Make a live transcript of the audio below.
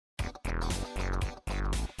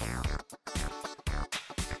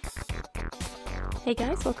Hey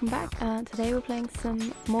guys, welcome back. Today we're playing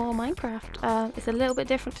some more Minecraft. It's a little bit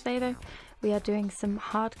different today though. We are doing some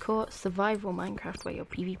hardcore survival Minecraft where you're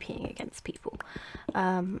PvPing against people.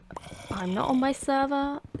 I'm not on my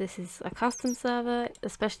server. This is a custom server,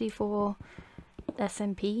 especially for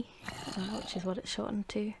SMP, which is what it's shortened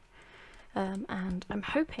to. And I'm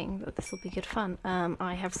hoping that this will be good fun.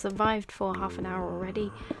 I have survived for half an hour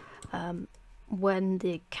already. When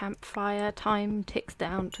the campfire time ticks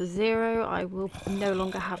down to 0, I will no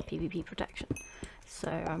longer have PvP protection. So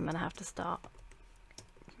I'm going to have to start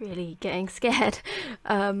really getting scared.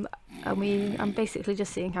 I'm basically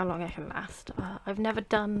just seeing how long I can last. I've never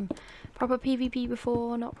done proper PvP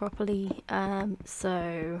before, not properly,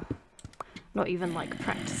 so not even like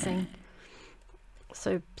practicing.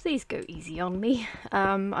 So please go easy on me.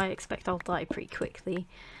 I expect I'll die pretty quickly.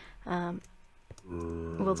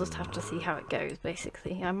 We'll just have to see how it goes,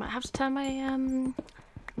 basically. I might have to turn my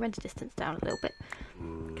render distance down a little bit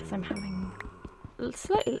because I'm having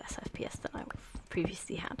slightly less FPS than I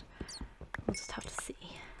previously had. We'll just have to see.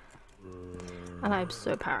 And I'm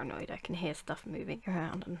so paranoid, I can hear stuff moving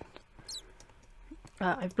around. And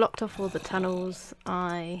I've blocked off all the tunnels.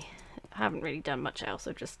 I haven't really done much else.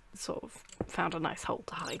 I've just sort of found a nice hole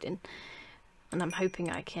to hide in. And I'm hoping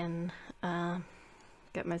I can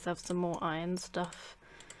get myself some more iron stuff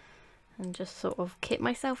and just sort of kit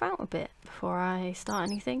myself out a bit before I start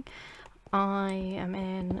anything. I am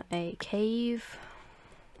in a cave.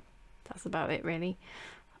 That's about it really.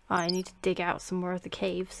 I need to dig out some more of the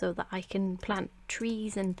cave so that I can plant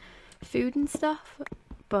trees and food and stuff,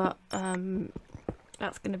 but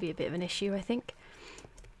that's going to be a bit of an issue, I think,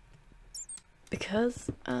 because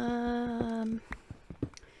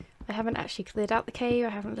I haven't actually cleared out the cave. I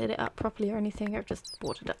haven't lit it up properly or anything. I've just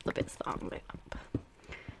watered up the bits that aren't lit up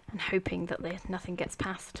and hoping that nothing gets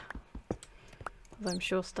past, because I'm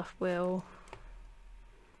sure stuff will.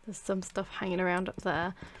 There's some stuff hanging around up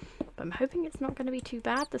there, but I'm hoping it's not going to be too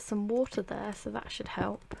bad. There's some water there, so that should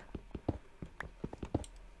help.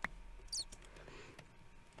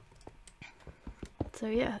 So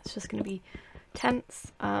yeah, it's just going to be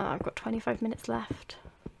tense. I've got 25 minutes left.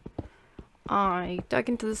 I dug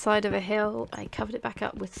into the side of a hill. I covered it back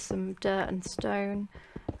up with some dirt and stone,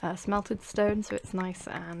 smelted stone, so it's nice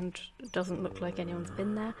and it doesn't look like anyone's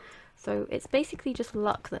been there. So it's basically just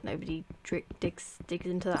luck that nobody digs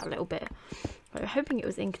into that a little bit. I'm hoping it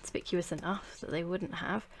was inconspicuous enough that they wouldn't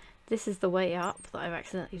have. This is the way up that I've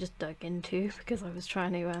accidentally just dug into because I was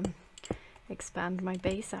trying to expand my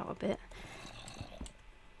base out a bit.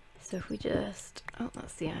 So if we just... oh,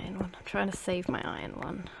 that's the iron one. I'm trying to save my iron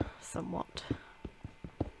one somewhat.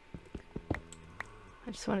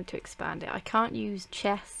 I just wanted to expand it. I can't use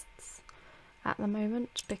chests at the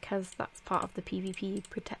moment because that's part of the PvP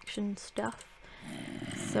protection stuff.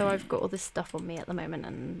 So I've got all this stuff on me at the moment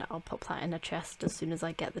and I'll pop that in a chest as soon as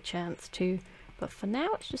I get the chance to. But for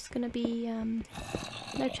now it's just going to be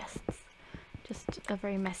no chests. Just a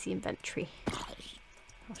very messy inventory.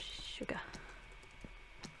 Oh, sugar.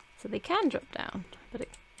 So they can drop down, but it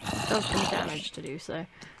does some damage to do so.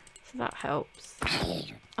 So that helps.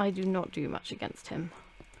 I do not do much against him.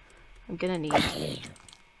 I'm gonna need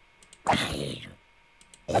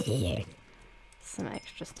some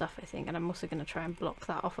extra stuff, I think, and I'm also gonna try and block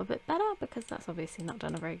that off a bit better because that's obviously not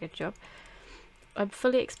done a very good job. I'm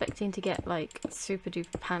fully expecting to get like super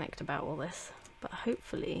duper panicked about all this, but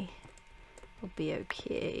hopefully we'll be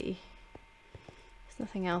okay. There's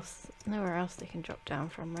nothing else, nowhere else they can drop down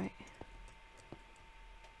from, right?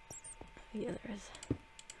 Yeah, there is.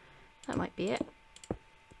 That might be it.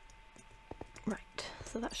 Right,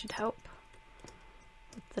 so that should help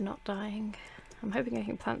with the not dying. I'm hoping I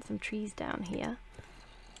can plant some trees down here.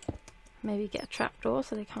 Maybe get a trapdoor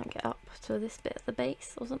so they can't get up to this bit at the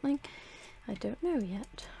base or something. I don't know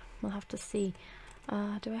yet. We'll have to see.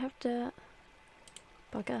 Do I have dirt?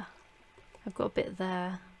 Bugger. I've got a bit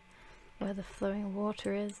there where the flowing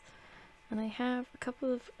water is, and I have a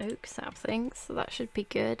couple of oak saplings, so that should be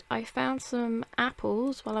good. I found some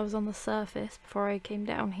apples while I was on the surface before I came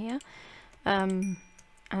down here, and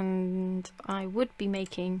I would be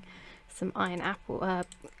making some golden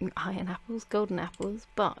apples,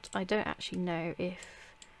 but I don't actually know if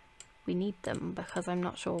we need them because I'm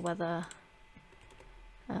not sure whether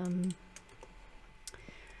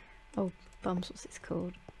oh bums, what's this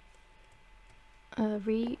called?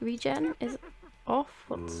 Regen is off.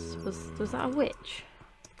 Was that a witch?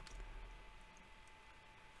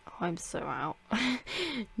 Oh, I'm so out.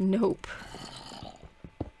 Nope.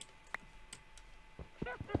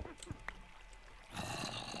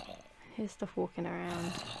 Here's stuff walking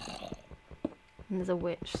around, and there's a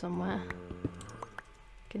witch somewhere.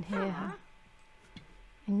 I can hear her.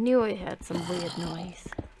 knew I heard some weird noise.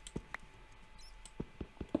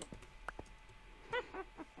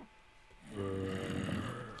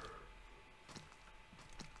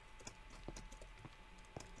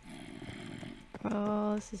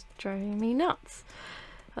 Oh, this is driving me nuts.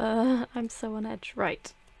 I'm so on edge.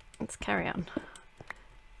 Right, let's carry on.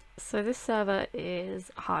 So this server is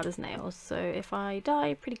hard as nails, so if I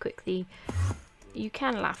die pretty quickly, you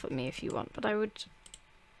can laugh at me if you want, but I would...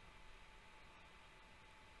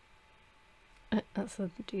 That's a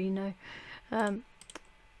do you know.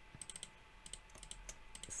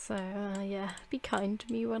 Yeah, be kind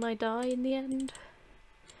to me when I die in the end,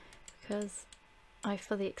 because I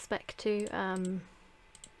fully expect to. I'm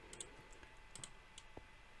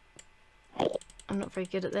not very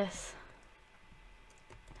good at this.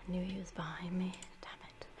 I knew he was behind me, damn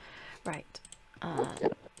it. Right,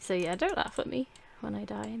 so yeah, don't laugh at me when I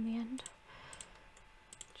die in the end.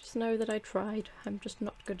 Just know that I tried. I'm just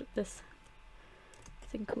not good at this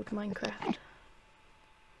thing called Minecraft.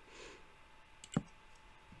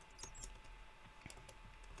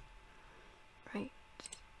 Right,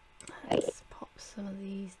 let's pop some of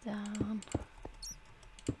these down.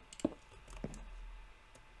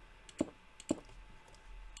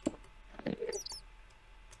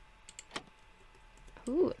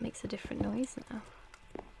 Ooh, it makes a different noise now.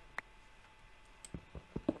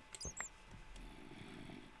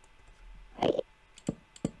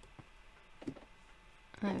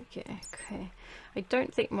 Okay. I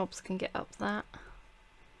don't think mobs can get up that.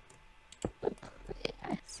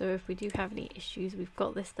 So if we do have any issues, we've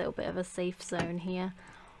got this little bit of a safe zone here.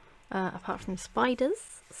 Apart from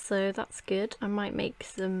spiders, so that's good. I might make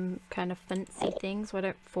some kind of fancy things so I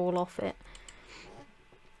don't fall off it.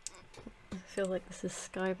 I feel like this is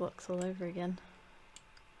Skyblocks all over again.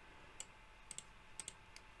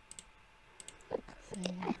 So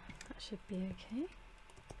yeah, that should be okay.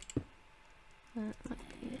 That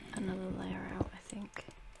might be another layer out, I think.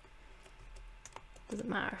 Doesn't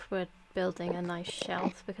matter if we're building a nice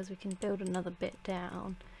shelf because we can build another bit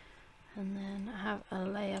down and then have a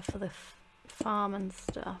layer for the farm and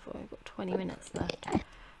stuff. Oh, we've got 20 minutes left.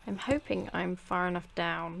 I'm hoping I'm far enough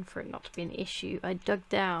down for it not to be an issue. I dug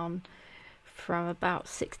down from about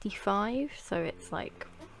 65, so it's like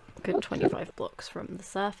a good 25 blocks from the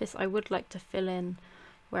surface. I would like to fill in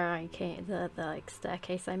where I came, the like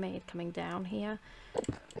staircase I made coming down here,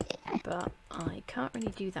 but I can't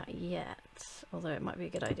really do that yet, although it might be a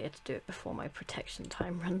good idea to do it before my protection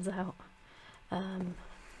time runs out. I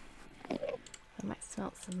might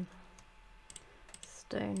smelt some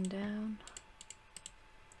stone down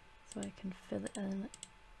so I can fill it in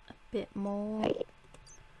a bit more.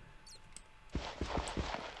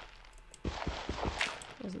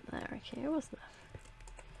 Wasn't there? Okay, it was there.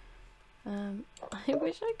 I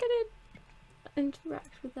wish I could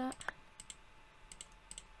interact with that.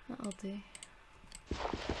 That'll do.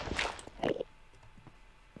 Let's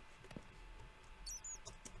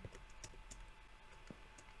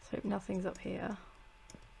hope nothing's up here.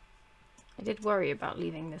 I did worry about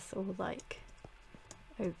leaving this all like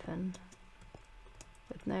open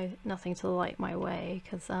with nothing to light my way,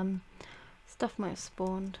 because stuff might have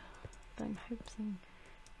spawned, but I'm hoping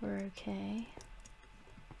we're okay.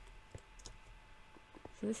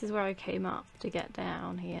 So this is where I came up to get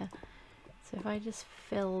down here. So if I just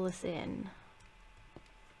fill this in,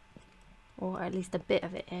 or at least a bit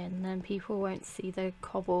of it in, then people won't see the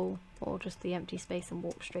cobble or just the empty space and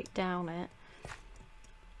walk straight down it.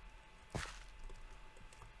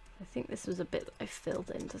 I think this was a bit that I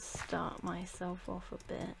filled in to start myself off a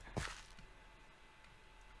bit.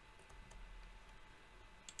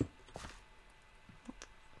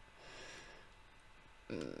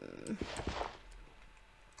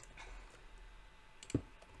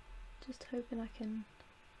 Just hoping I can...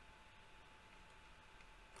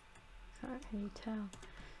 Can't really tell.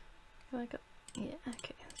 Have I got... Yeah,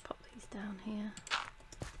 okay, let's pop these down here.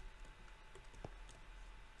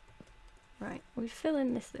 Right, we fill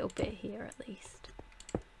in this little bit here at least.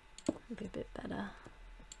 It'll be a bit better.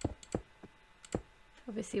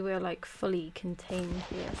 Obviously we're like fully contained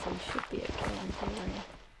here, so we should be okay in theory.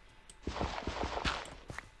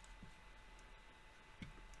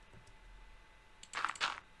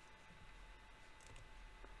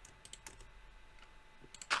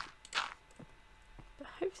 But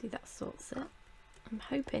hopefully that sorts it. I'm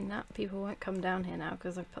hoping that people won't come down here now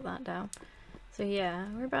because I've put that down. So yeah,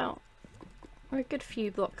 we're a good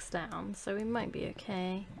few blocks down, so we might be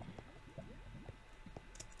okay.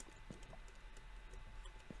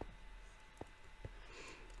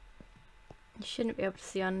 You shouldn't be able to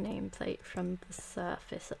see our nameplate from the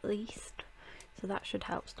surface at least, so that should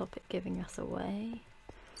help stop it giving us away.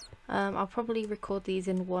 I'll probably record these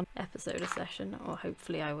in one episode a session, or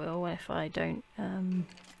hopefully I will if I don't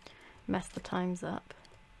mess the times up.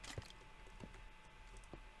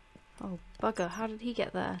 Oh bugger, how did he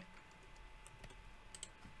get there?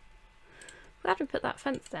 Glad we put that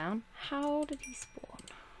fence down. How did he spawn?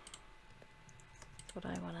 That's what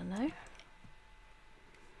I want to know.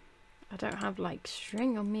 I don't have like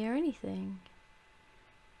string on me or anything.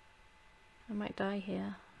 I might die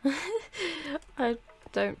here. I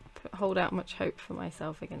don't hold out much hope for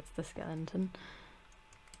myself against the skeleton.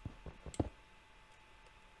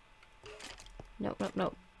 Nope, nope,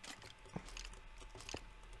 nope.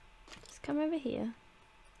 Just come over here.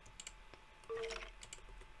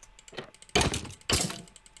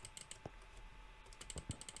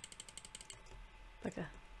 Bugger.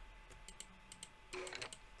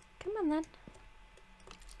 Come on then.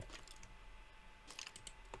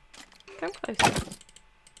 Come closer.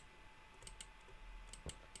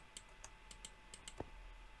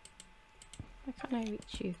 Why can't I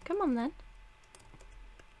reach you? Come on then.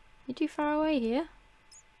 You're too far away here.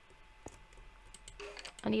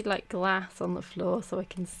 I need like glass on the floor so I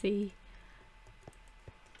can see.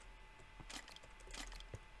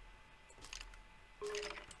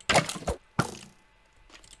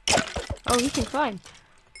 Oh, you can climb.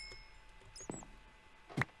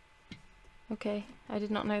 Okay, I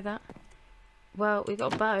did not know that. Well, we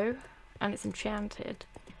got a bow and it's enchanted.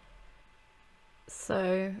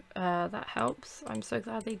 So that helps. I'm so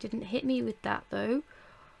glad they didn't hit me with that though.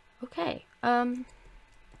 Okay, so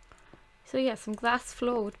yeah, some glass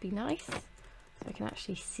floor would be nice, so I can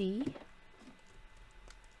actually see.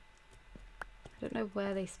 I don't know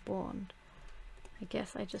where they spawned. I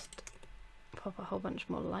guess I just pop a whole bunch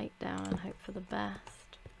more light down and hope for the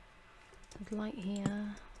best. There's light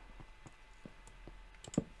here.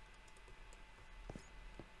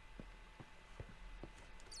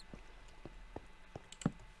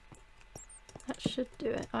 That should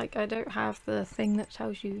do it. Like, I don't have the thing that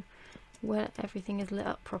tells you where everything is lit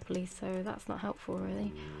up properly, so that's not helpful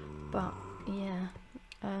really. But yeah,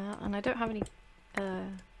 and I don't have any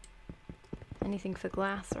anything for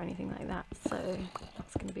glass or anything like that, so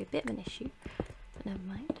that's going to be a bit of an issue. But never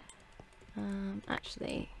mind.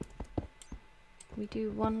 Actually, we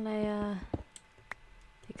do one layer,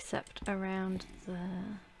 except around the.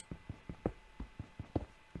 I'm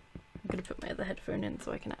going to put my other headphone in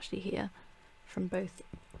so I can actually hear from both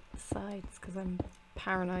sides because I'm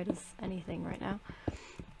paranoid as anything right now.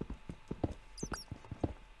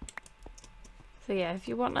 So yeah, if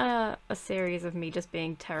you want a series of me just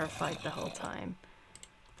being terrified the whole time,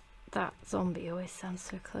 that zombie always sounds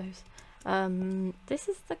so close, this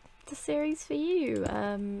is the series for you.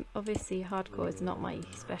 Obviously hardcore is not my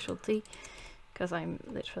specialty because I'm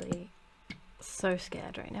literally so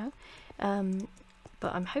scared right now,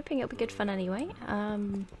 but I'm hoping it'll be good fun anyway.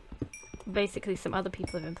 Basically some other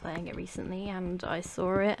people have been playing it recently and I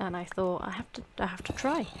saw it and I thought I have to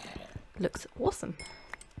try. It looks awesome.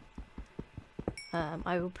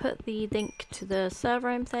 I will put the link to the server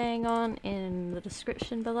I'm playing on in the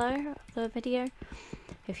description below the video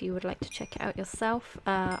if you would like to check it out yourself.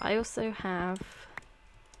 I also have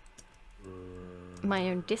my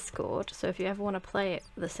own Discord, so if you ever want to play it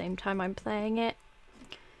at the same time I'm playing it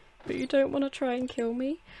but you don't want to try and kill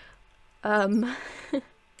me,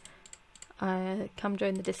 come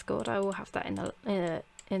join the Discord. I will have that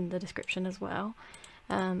in the description as well,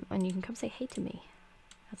 and you can come say hey to me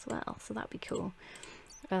as well, so that'd be cool.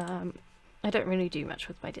 I don't really do much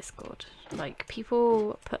with my Discord. Like,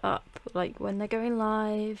 people put up like when they're going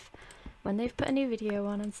live, when they've put a new video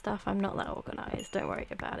on and stuff. I'm not that organised, don't worry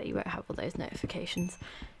about it, you won't have all those notifications.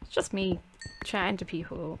 It's just me chatting to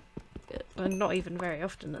people, and not even very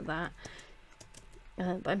often at that.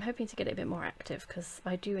 But I'm hoping to get it a bit more active because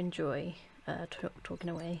I do enjoy talking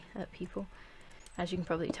away at people, as you can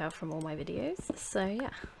probably tell from all my videos. So yeah.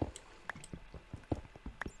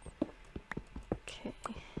 Okay.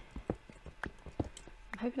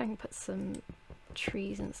 I'm hoping I can put some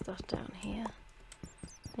trees and stuff down here.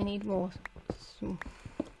 I need some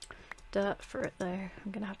dirt for it though.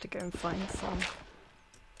 I'm gonna have to go and find some.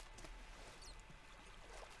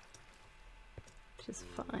 Which is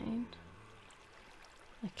fine.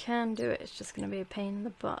 I can do it, it's just going to be a pain in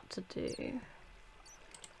the butt to do.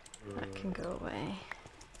 That can go away.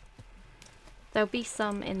 There'll be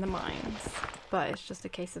some in the mines, but it's just a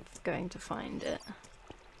case of going to find it.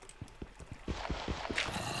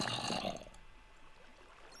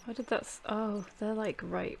 Why did that oh, they're like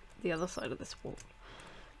right the other side of this wall.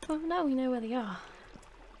 Well, now we know where they are.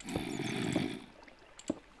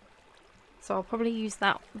 So I'll probably use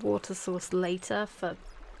that water source later for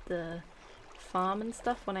the farm and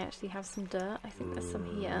stuff when I actually have some dirt. I think there's some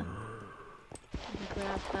here. I can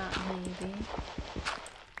grab that maybe.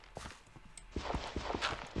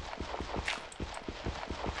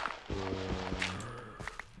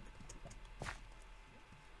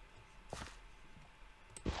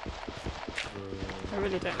 I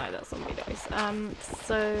really don't like that zombie noise.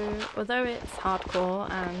 So although it's hardcore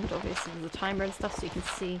and obviously there's a timer and stuff so you can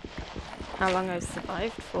see how long I've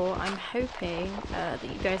survived for, I'm hoping that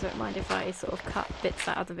you guys won't mind if I sort of cut bits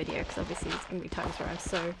out of the video, because obviously there's going to be times where I'm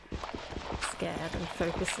so scared and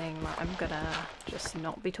focusing that I'm gonna just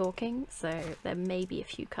not be talking, so there may be a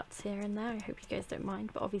few cuts here and there. I hope you guys don't mind,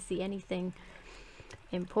 but obviously anything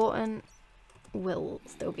important will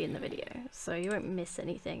still be in the video, so you won't miss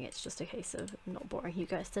anything. It's just a case of not boring you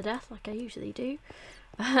guys to death like I usually do.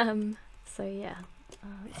 So yeah,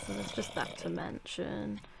 so there's just that to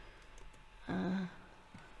mention.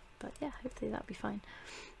 But yeah, hopefully that'll be fine.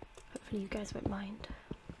 Hopefully you guys won't mind,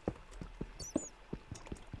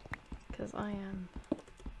 because I am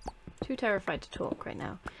too terrified to talk right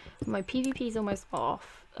now. My PvP is almost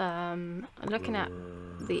off. I'm looking at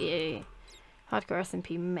the Hardcore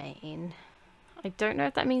SMP main. I don't know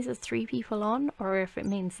if that means there's 3 people on, or if it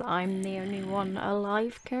means that I'm the only one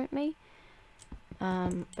alive currently.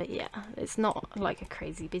 But yeah, it's not like a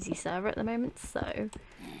crazy busy server at the moment, so...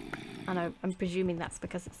 And I'm presuming that's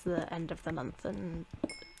because it's the end of the month and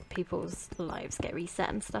people's lives get reset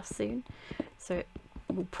and stuff soon. So it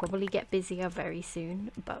will probably get busier very soon,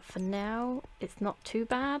 but for now, it's not too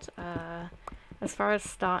bad. As far as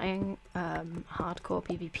starting hardcore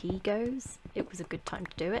PvP goes, it was a good time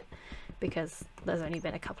to do it, because there's only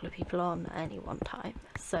been a couple of people on at any one time,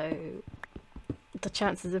 so the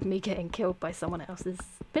chances of me getting killed by someone else has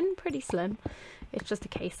been pretty slim. It's just a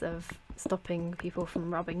case of stopping people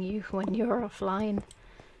from robbing you when you're offline.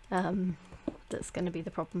 That's going to be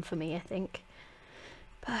the problem for me, I think.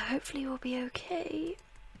 But hopefully we'll be okay,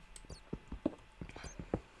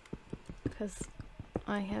 because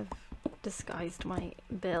I have disguised my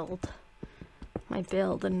build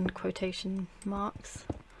in quotation marks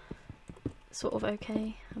sort of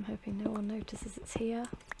okay. I'm hoping no one notices it's here.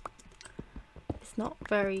 It's not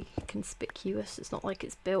very conspicuous. It's not like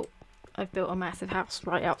I've built a massive house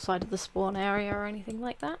right outside of the spawn area or anything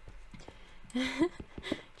like that.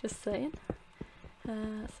 Just saying.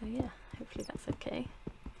 So yeah, hopefully that's okay.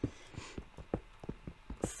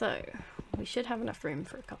 So we should have enough room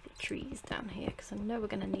for a couple of trees down here, because I know we're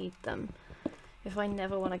going to need them if I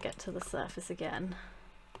never want to get to the surface again.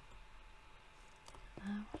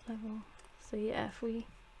 What level? So yeah, if we...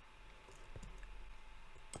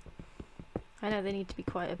 I know they need to be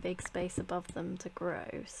quite a big space above them to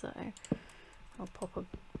grow, so I'll pop a...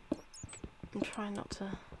 I'm trying not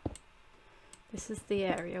to... This is the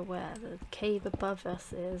area where the cave above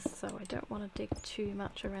us is, so I don't want to dig too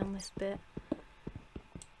much around this bit.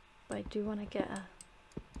 But I do want to get a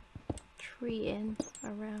tree in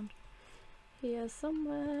around here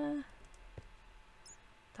somewhere.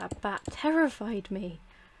 That bat terrified me.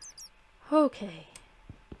 Okay.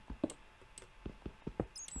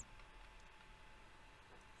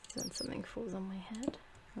 Then something falls on my head.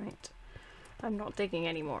 Right. I'm not digging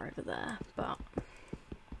any more over there, but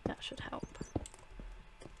that should help.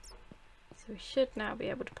 So we should now be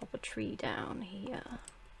able to pop a tree down here.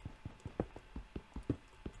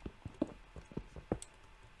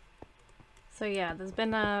 So yeah, there's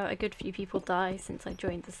been a good few people die since I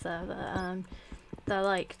joined the server. They're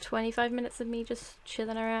like 25 minutes of me just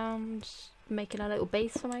chilling around, making a little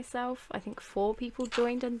base for myself. I think 4 people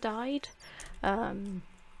joined and died.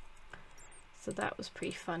 So that was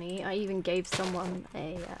pretty funny. I even gave someone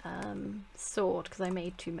a sword because I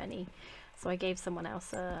made too many. So I gave someone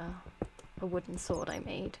else a wooden sword I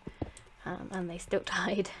made, and they still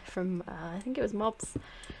died from, I think it was mobs.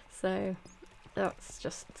 So that's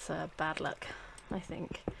just bad luck, I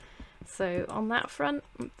think. So on that front,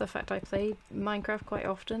 the fact I play Minecraft quite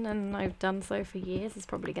often, and I've done so for years, is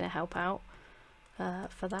probably going to help out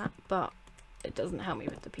for that, but it doesn't help me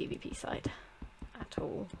with the PvP side at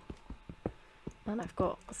all. And I've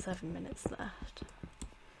got 7 minutes left.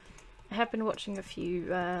 I have been watching a few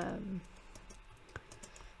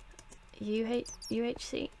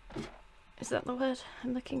UHC, is that the word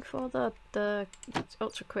I'm looking for? The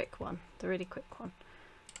ultra quick one, the really quick one.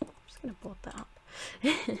 I'm just gonna board that up.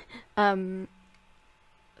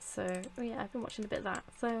 So yeah, I've been watching a bit of that.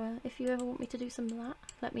 So if you ever want me to do some of that,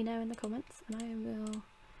 let me know in the comments, and I will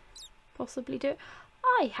possibly do it.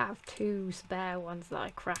 I have 2 spare ones that I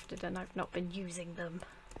crafted and I've not been using them.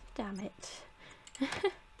 Damn it.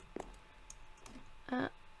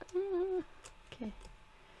 Okay.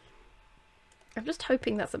 I'm just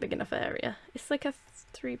hoping that's a big enough area. It's like a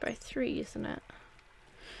 3x3, isn't it?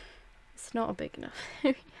 It's not a big enough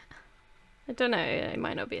area. I don't know, it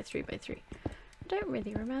might not be a 3x3. I don't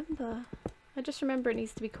really remember. I just remember it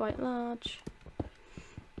needs to be quite large.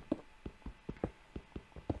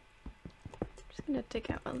 Just gonna dig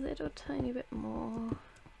out a little tiny bit more.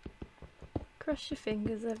 Cross your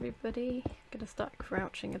fingers, everybody. I'm gonna start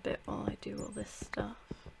crouching a bit while I do all this stuff.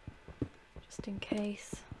 Just in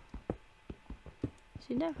case.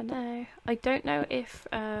 You never know. I don't know if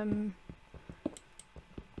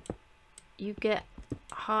you get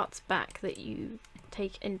hearts back that you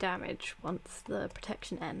take in damage once the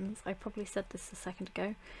protection ends. I probably said this a second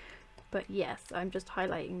ago, but yes, I'm just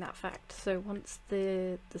highlighting that fact. So once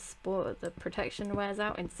the protection wears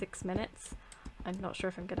out in 6 minutes, I'm not sure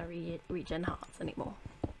if I'm gonna regen hearts anymore.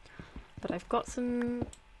 But I've got some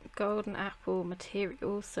golden apple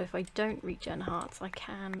materials, so if I don't regen hearts, I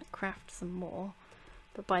can craft some more.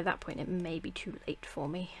 But by that point it may be too late for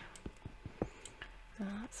me.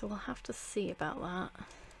 So we'll have to see about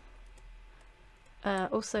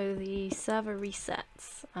that. Also the server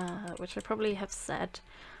resets, which I probably have said,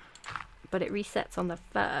 but it resets on the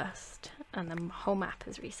 1st and the whole map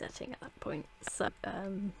is resetting at that point. So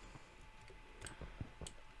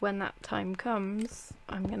when that time comes,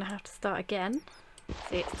 I'm going to have to start again.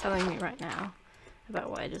 See, it's telling me right now about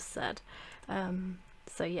what I just said.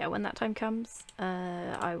 So yeah, when that time comes,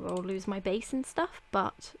 I will lose my base and stuff,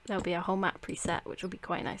 but there'll be a whole map preset, which will be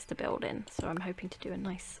quite nice to build in. So I'm hoping to do a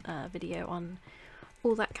nice video on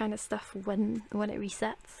all that kind of stuff when it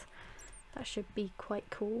resets. That should be quite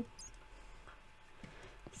cool.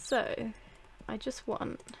 So I just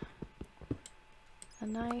want a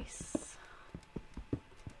nice...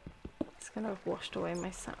 It's gonna have washed away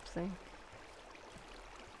my sap thing.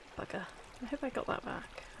 Bugger. I hope I got that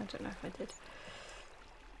back. I don't know if I did.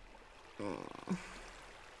 So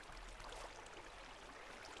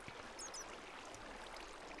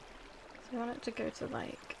I want it to go to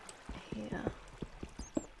like here,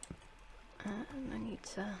 and I need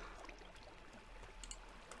to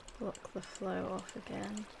block the flow off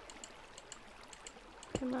again.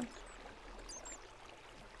 Come on.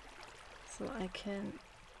 So that I can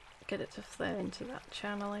get it to flow into that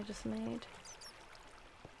channel I just made.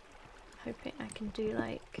 Hoping I can do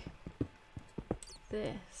like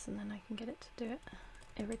this, and then I can get it to do it,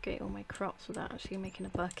 irrigate all my crops without actually making a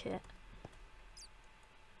bucket.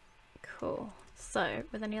 Cool. So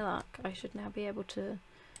with any luck I should now be able to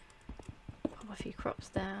pop a few crops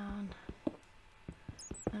down,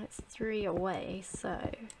 and it's 3 away, so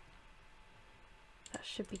that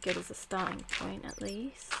should be good as a starting point at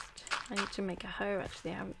least. I need to make a hoe.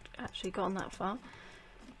 Actually, I haven't actually gotten that far.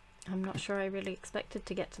 I'm not sure I really expected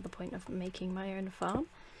to get to the point of making my own farm.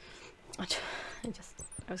 I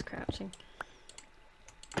was crouching.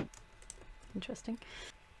 Interesting.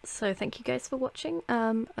 So thank you guys for watching,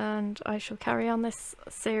 and I shall carry on this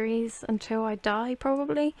series until I die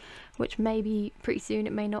probably, which may be pretty soon,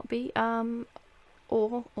 it may not be,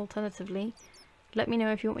 or alternatively let me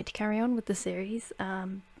know if you want me to carry on with the series,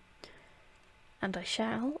 and I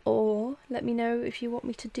shall, or let me know if you want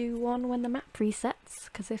me to do one when the map resets,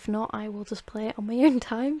 because if not I will just play it on my own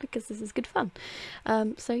time because this is good fun.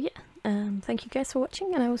 So yeah, thank you guys for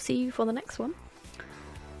watching, and I will see you for the next one.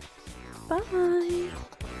 Bye!